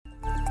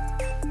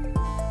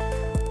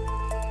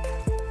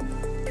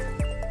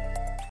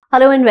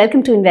Hello and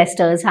welcome to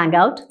Investors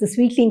Hangout. This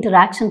weekly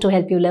interaction to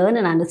help you learn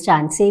and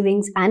understand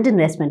savings and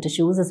investment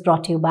issues is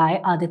brought to you by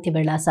Aditya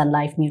Birla Sun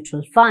Life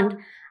Mutual Fund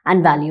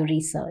and Value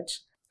Research.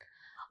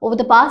 Over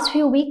the past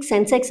few weeks,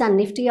 Sensex and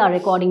Nifty are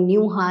recording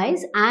new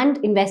highs and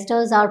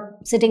investors are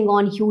sitting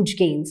on huge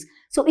gains.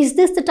 So is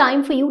this the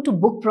time for you to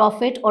book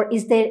profit, or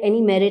is there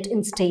any merit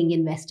in staying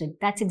invested?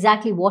 That's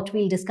exactly what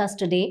we'll discuss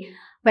today.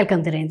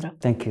 Welcome, Dhirendra.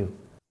 Thank you.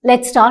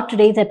 Let's start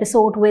today's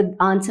episode with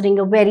answering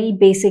a very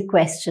basic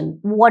question.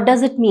 What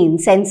does it mean,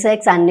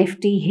 Sensex and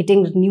Nifty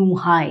hitting new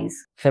highs?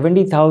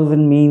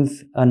 70,000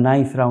 means a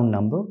nice round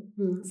number.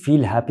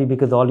 Feel happy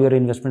because all your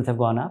investments have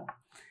gone up.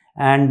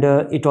 And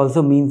it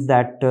also means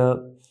that,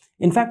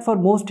 in fact, for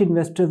most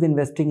investors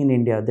investing in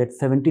India, that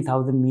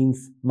 70,000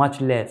 means much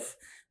less,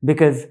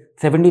 because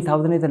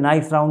 70,000 is a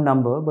nice round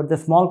number, but the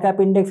small cap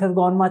index has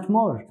gone much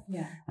more.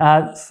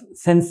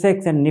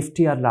 Sensex and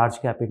Nifty are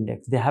large cap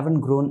index. They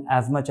haven't grown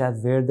as much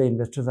as where the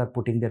investors are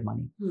putting their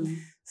money.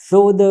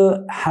 So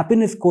the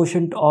happiness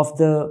quotient of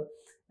the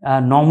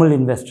normal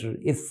investor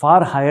is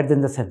far higher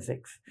than the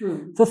Sensex.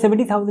 So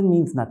 70,000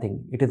 means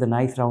nothing. It is a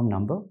nice round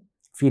number.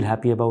 Feel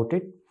happy about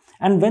it.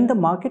 And when the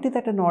market is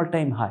at an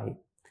all-time high,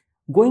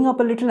 going up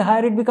a little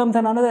higher, it becomes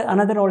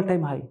another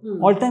all-time high.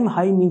 All-time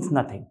high means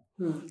nothing.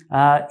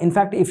 In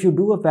fact, if you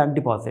do a bank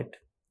deposit,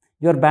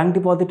 your bank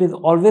deposit is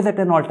always at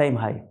an all-time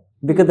high,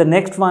 because the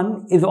next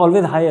one is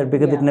always higher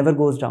because it never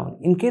goes down.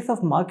 In case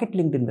of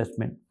market-linked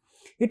investment,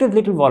 it is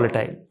little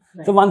volatile.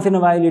 So once in a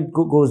while it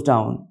goes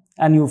down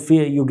and you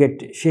feel you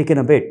get shaken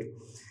a bit.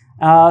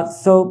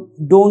 So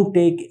don't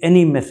take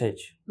any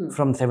message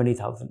from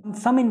 70,000.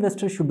 Some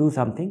investors should do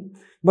something,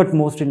 but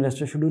most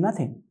investors should do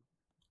nothing.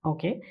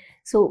 Okay.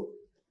 So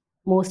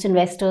most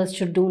investors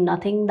should do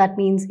nothing. That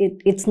means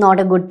it's not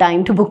a good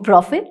time to book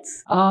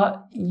profits?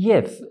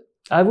 Yes.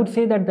 I would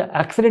say that the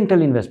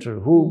accidental investor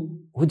who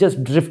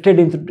just drifted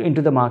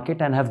into the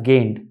market and have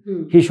gained,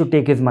 he should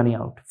take his money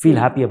out, feel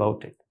happy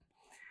about it.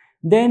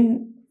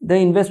 Then the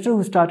investor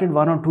who started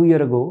 1 or 2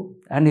 years ago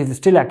and is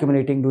still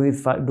accumulating,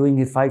 doing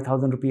his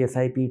 5,000 rupee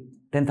SIP,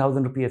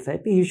 10,000 rupee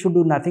SIP, he should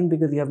do nothing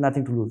because you have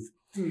nothing to lose.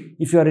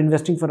 If you are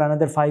investing for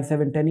another 5,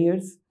 7, 10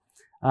 years,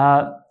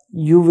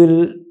 you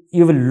will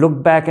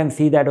look back and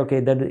see that, okay,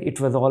 that it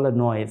was all a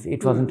noise.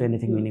 It wasn't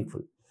anything meaningful.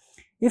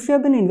 If you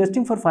have been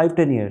investing for 5,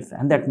 10 years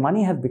and that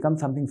money has become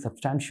something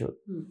substantial,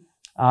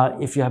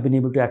 if you have been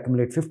able to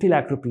accumulate 50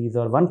 lakh rupees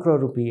or 1 crore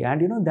rupee,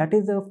 and that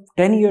is a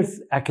 10 years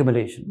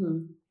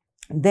accumulation,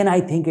 then I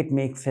think it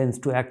makes sense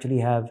to actually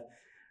have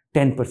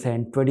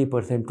 10%,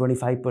 20%,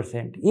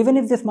 25%, even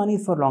if this money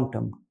is for long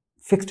term,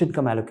 fixed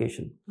income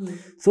allocation,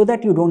 so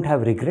that you don't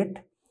have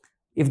regret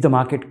if the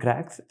market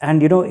cracks,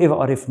 and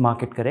if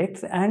market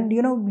corrects, and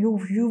you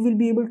will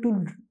be able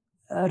to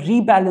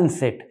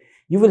rebalance it.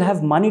 You will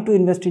have money to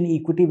invest in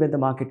equity when the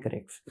market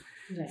corrects.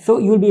 So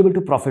you will be able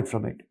to profit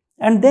from it.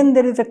 And then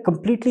there is a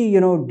completely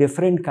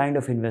different kind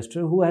of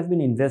investor who has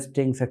been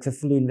investing,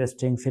 successfully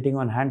investing, sitting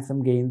on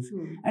handsome gains,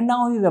 and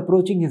now he is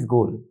approaching his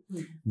goal,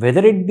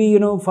 whether it be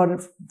for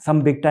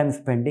some big time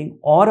spending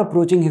or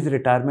approaching his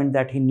retirement,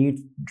 that he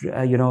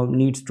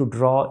needs to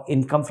draw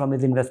income from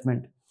his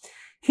investment.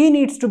 He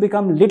needs to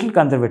become little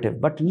conservative,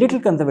 but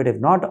little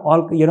conservative, not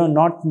all,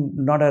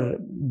 not a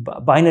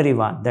binary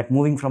one, that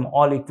moving from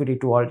all equity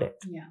to all debt.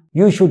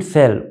 You should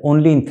sell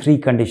only in 3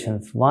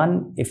 conditions.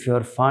 One, if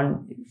your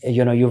fund,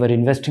 you were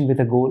investing with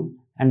a goal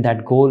and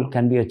that goal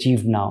can be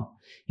achieved now.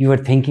 You were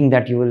thinking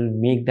that you will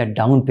make that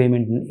down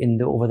payment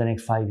over the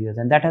next 5 years,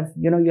 and that has,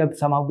 you have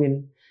somehow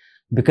been,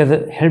 because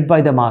helped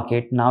by the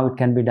market, now it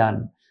can be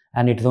done.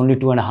 And it's only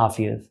 2.5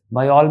 years.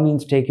 By all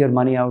means, take your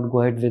money out,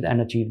 go ahead with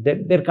and achieve.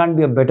 There can't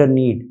be a better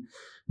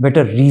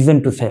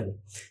reason to sell.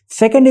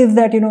 Second is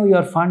that,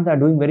 your funds are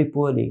doing very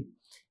poorly.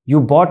 You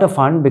bought a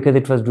fund because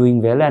it was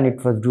doing well and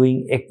it was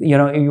doing,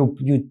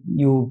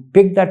 you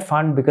picked that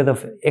fund because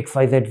of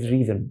XYZ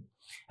reason.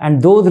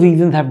 And those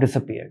reasons have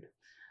disappeared.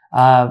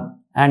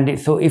 And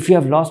so if you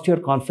have lost your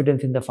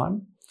confidence in the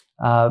fund,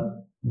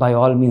 by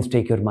all means,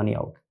 take your money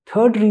out.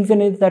 Third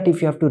reason is that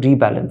if you have to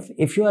rebalance,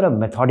 if you are a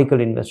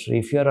methodical investor,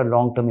 if you are a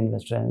long-term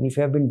investor, and if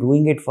you have been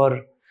doing it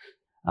for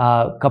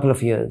a couple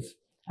of years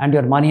and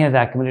your money has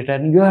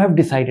accumulated, and you have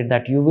decided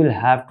that you will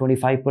have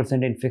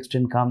 25% in fixed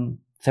income,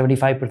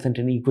 75%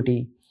 in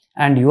equity,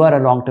 and you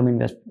are a long-term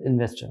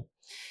investor,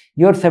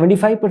 your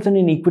 75%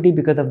 in equity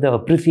because of the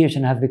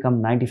appreciation has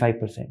become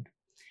 95%.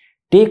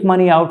 Take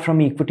money out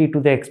from equity to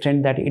the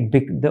extent that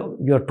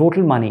your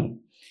total money,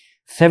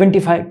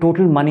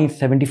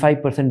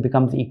 75%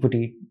 becomes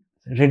equity.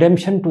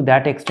 Redemption to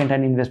that extent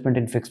and investment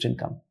in fixed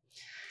income.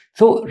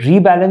 So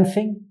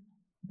rebalancing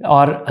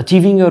or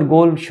achieving your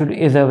goal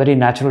is a very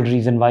natural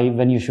reason why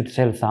when you should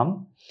sell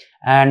some.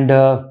 And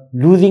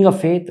losing a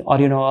faith,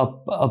 or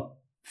a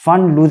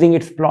fund losing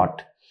its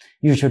plot,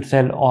 you should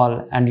sell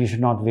all, and you should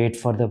not wait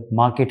for the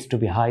markets to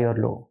be high or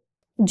low.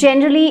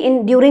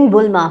 Generally, during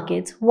bull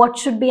markets, what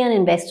should be an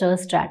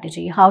investor's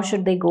strategy? How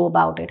should they go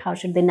about it? How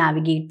should they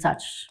navigate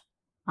such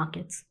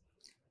markets?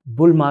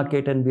 Bull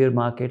market and bear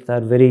markets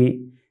are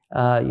very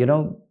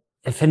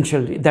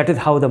essentially, that is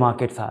how the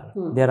markets are.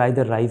 They're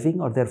either rising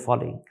or they're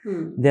falling.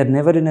 They're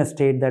never in a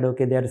state that,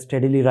 okay, they're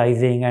steadily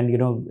rising and, you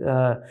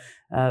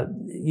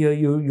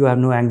have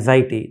no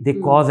anxiety. They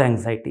cause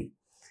anxiety.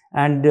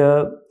 And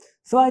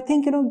so I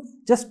think,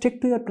 just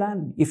stick to your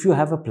plan. If you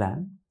have a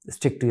plan,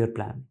 stick to your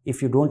plan.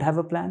 If you don't have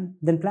a plan,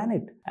 then plan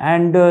it.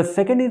 And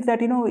second is that,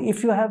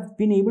 if you have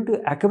been able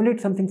to accumulate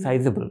something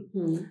sizable,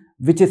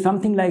 which is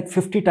something like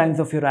 50 times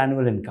of your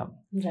annual income,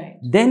 right,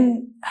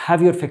 then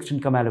have your fixed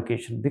income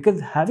allocation,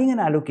 because having an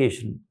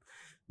allocation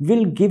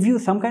will give you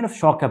some kind of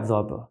shock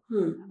absorber.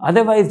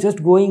 Otherwise,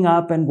 just going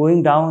up and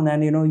going down,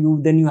 and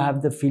you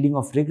have the feeling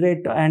of regret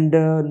and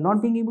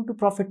not being able to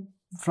profit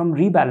from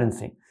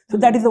rebalancing. So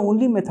that is the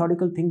only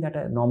methodical thing that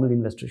a normal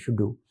investor should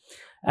do.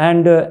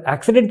 And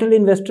accidental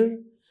investor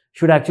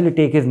should actually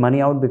take his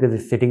money out because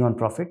he's sitting on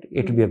profit.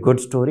 It will be a good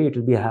story. It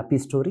will be a happy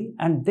story.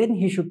 And then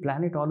he should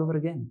plan it all over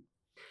again.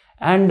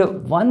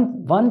 And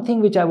one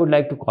thing which I would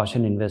like to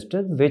caution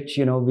investors, which,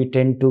 we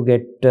tend to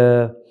get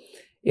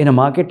in a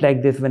market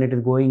like this, when it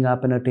is going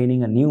up and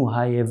attaining a new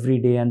high every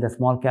day, and the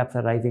small caps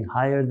are rising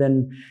higher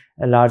than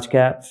large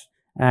caps.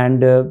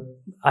 And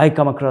I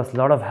come across a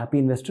lot of happy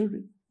investors.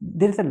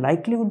 There is a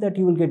likelihood that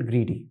you will get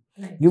greedy.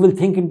 Right. You will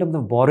think in terms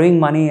of borrowing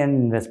money and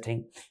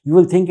investing. You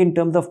will think in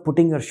terms of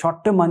putting your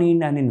short-term money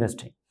in and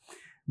investing.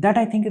 That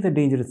I think is a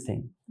dangerous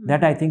thing.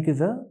 That I think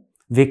is a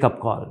wake-up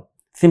call.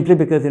 Simply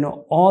because,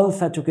 all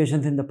such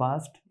occasions in the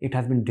past, it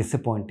has been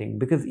disappointing.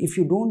 Because if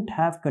you don't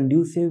have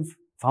conducive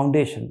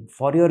foundation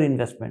for your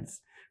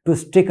investments to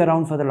stick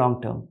around for the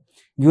long term,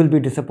 you will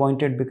be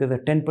disappointed because a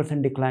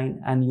 10%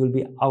 decline and you will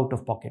be out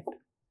of pocket.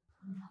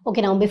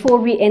 Okay, now before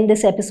we end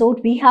this episode,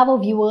 we have a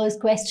viewer's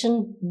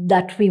question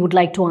that we would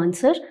like to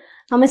answer.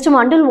 Now, Mr.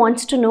 Mandal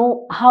wants to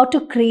know how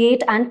to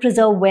create and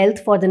preserve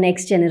wealth for the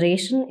next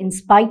generation in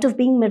spite of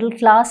being middle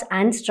class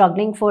and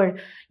struggling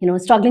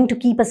to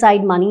keep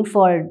aside money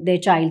for their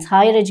child's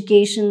higher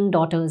education,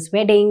 daughter's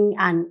wedding,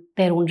 and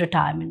their own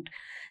retirement.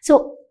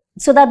 So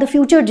that the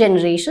future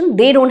generation,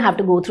 they don't have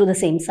to go through the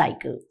same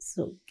cycle.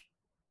 So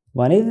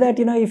one is that,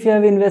 if you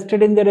have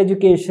invested in their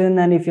education,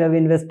 and if you have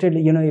invested,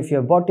 if you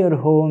have bought your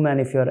home,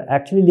 and if you're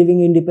actually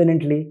living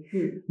independently,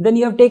 then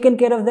you have taken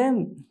care of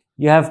them.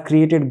 You have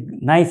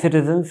created nice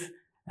citizens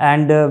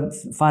and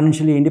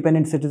financially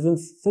independent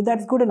citizens. So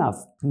that's good enough.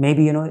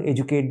 Maybe,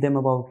 educate them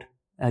about,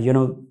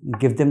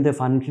 give them the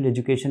financial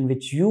education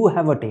which you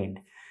have attained.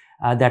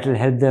 That will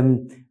help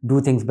them do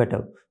things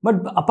better. But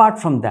apart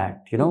from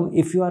that,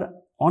 if you are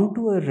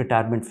onto a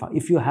retirement fund,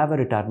 if you have a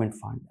retirement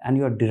fund and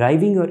you are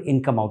deriving your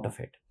income out of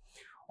it,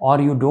 or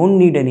you don't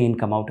need any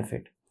income out of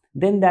it,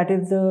 then that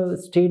is the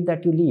state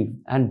that you leave.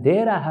 And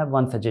there I have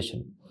one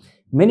suggestion.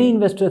 Many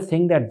investors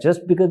think that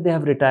just because they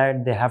have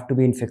retired, they have to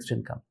be in fixed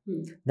income.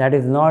 That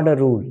is not a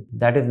rule.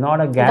 That is not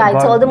a gap.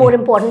 It's all the more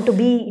important to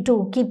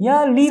keep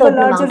leave a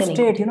larger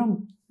state,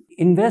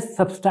 invest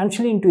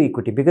substantially into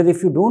equity, because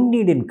if you don't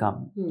need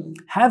income,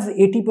 have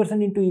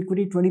 80% into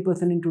equity,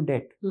 20% into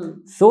debt,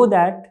 so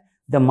that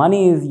the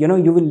money is, you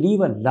will leave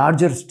a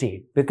larger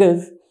state.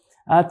 Because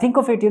think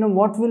of it,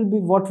 what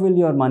will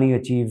your money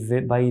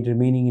achieve by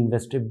remaining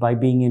invested, by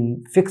being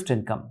in fixed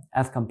income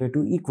as compared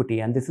to equity?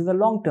 And this is a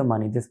long-term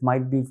money. This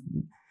might be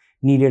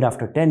needed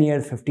after 10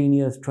 years, 15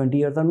 years, 20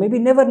 years, or maybe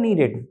never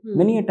needed.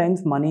 Many a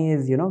times money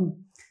is,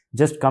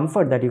 just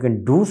comfort that you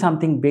can do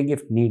something big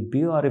if need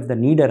be, or if the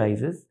need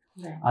arises.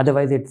 Right.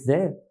 Otherwise, it's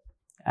there.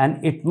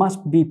 And it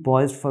must be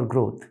poised for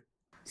growth.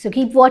 So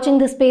keep watching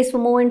this space for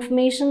more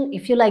information.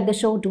 If you like the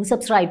show, do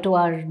subscribe to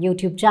our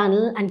YouTube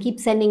channel and keep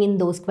sending in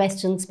those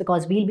questions,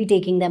 because we'll be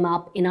taking them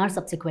up in our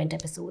subsequent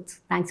episodes.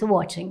 Thanks for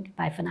watching.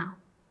 Bye for now.